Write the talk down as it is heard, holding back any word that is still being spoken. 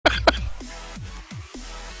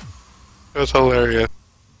It was hilarious.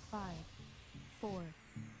 5, 4,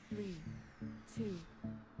 3, 2,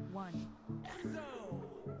 1. So,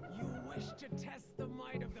 you wish to test the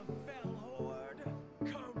might of the Fell Horde?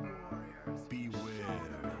 Come, warriors. Beware. Show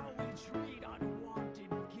them how we treat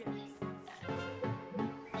unwanted guests.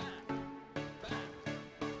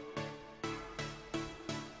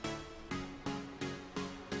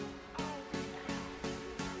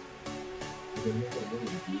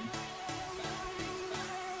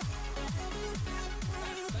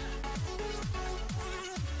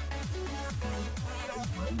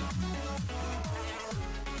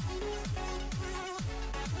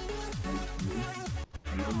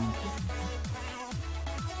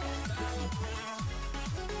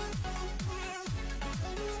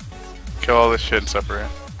 Kill all this shit and separate.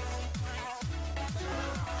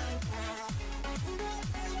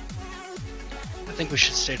 I think we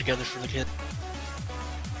should stay together for the kid.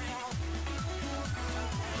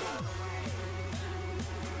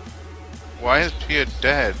 Why is Pia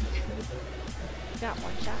dead? Got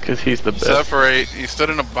one shot. Because he's the best. Separate. He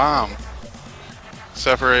stood in a bomb.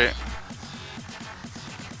 Separate.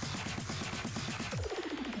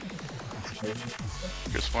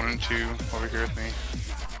 Just 1 and 2 over here with me.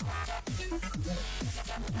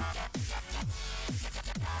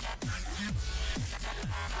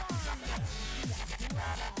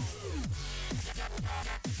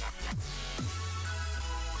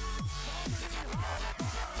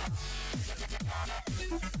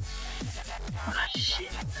 Oh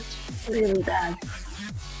shit, that's really bad.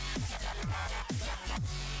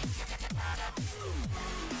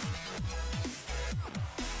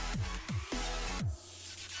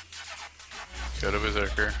 Go to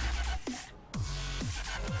Berserker.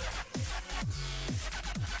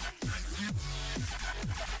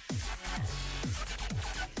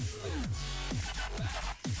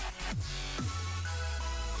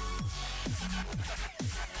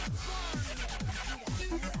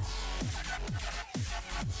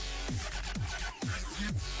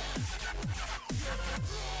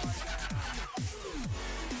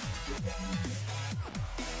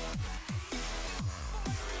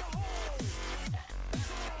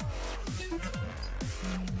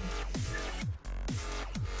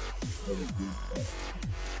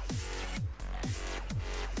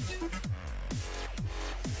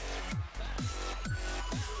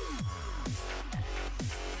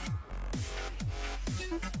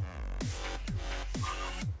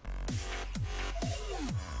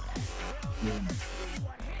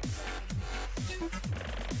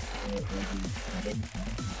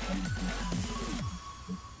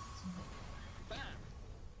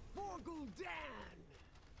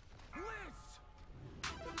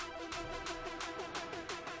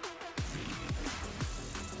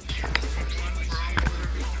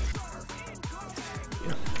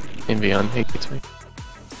 Envion hates me.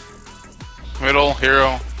 Middle,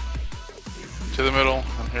 hero. To the middle,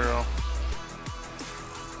 and hero.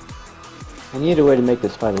 I need a way to make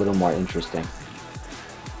this fight a little more interesting.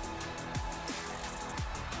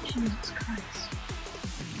 Jesus Christ.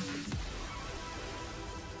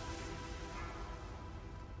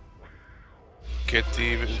 Get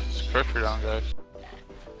the pressure down, guys.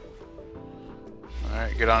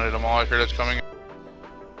 Alright, get on to the mall here that's coming.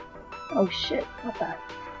 Oh shit, not that.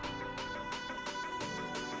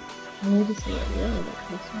 I need to see it really look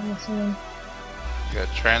this one. I'm assuming. You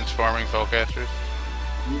got transforming spellcasters.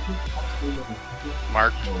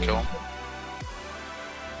 Mark, kill him.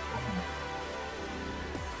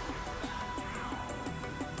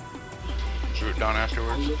 Shoot down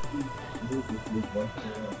afterwards.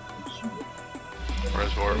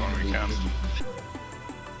 Reservoir when we can.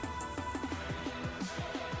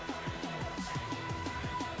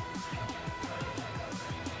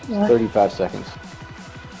 What? 35 seconds.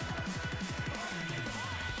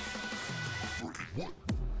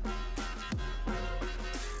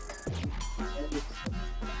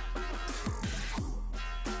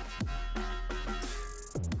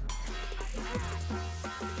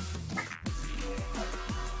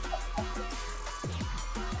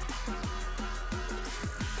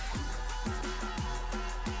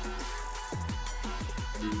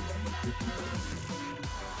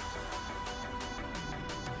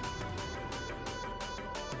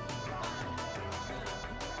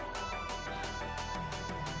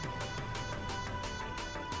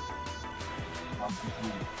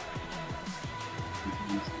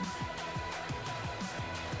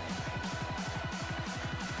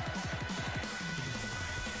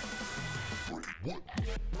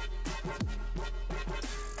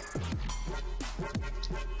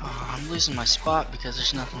 Oh, I'm losing my spot because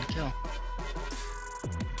there's nothing to kill.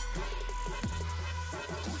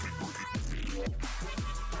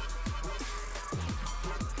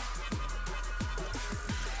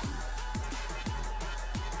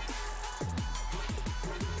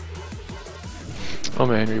 Oh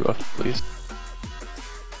man, rebuff, please.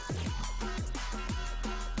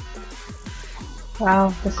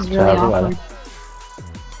 Wow, this is really awkward.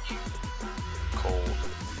 Cold.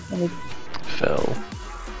 Like, Fell.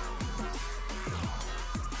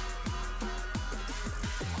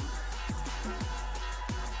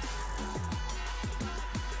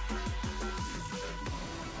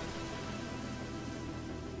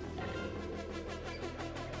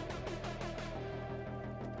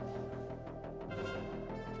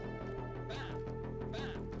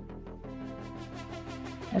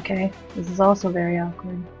 okay, this is also very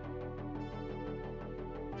awkward.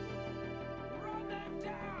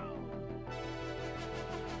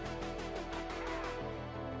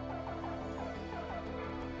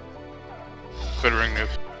 Could ring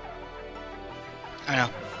this. I know.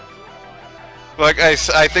 Like I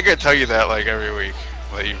think I tell you that like every week.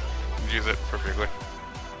 That you use it perfectly.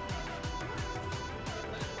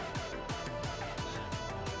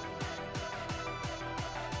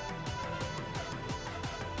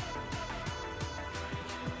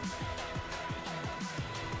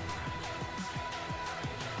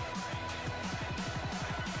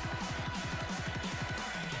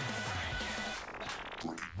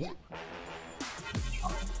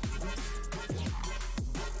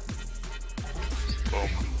 Boom.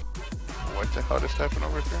 What the hell just happened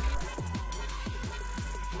over here?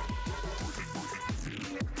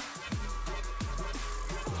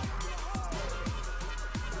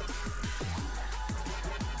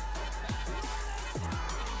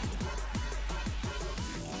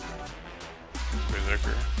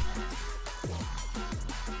 Berserker.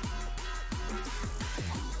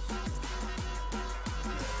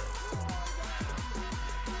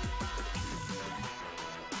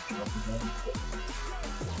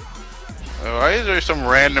 Why is there some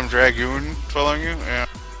random dragoon following you? Yeah.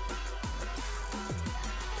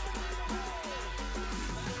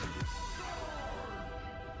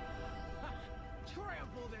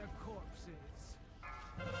 Trample their corpses.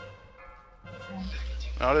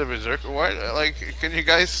 Not a berserker. What? Like, can you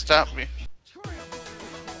guys stop me?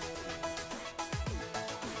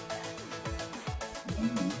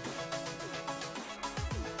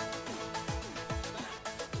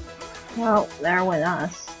 Well, there went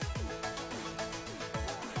us.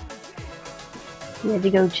 We had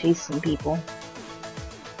to go chase some people.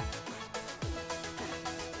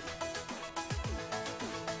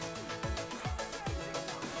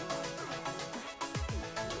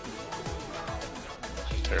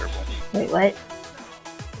 Terrible. Wait, what?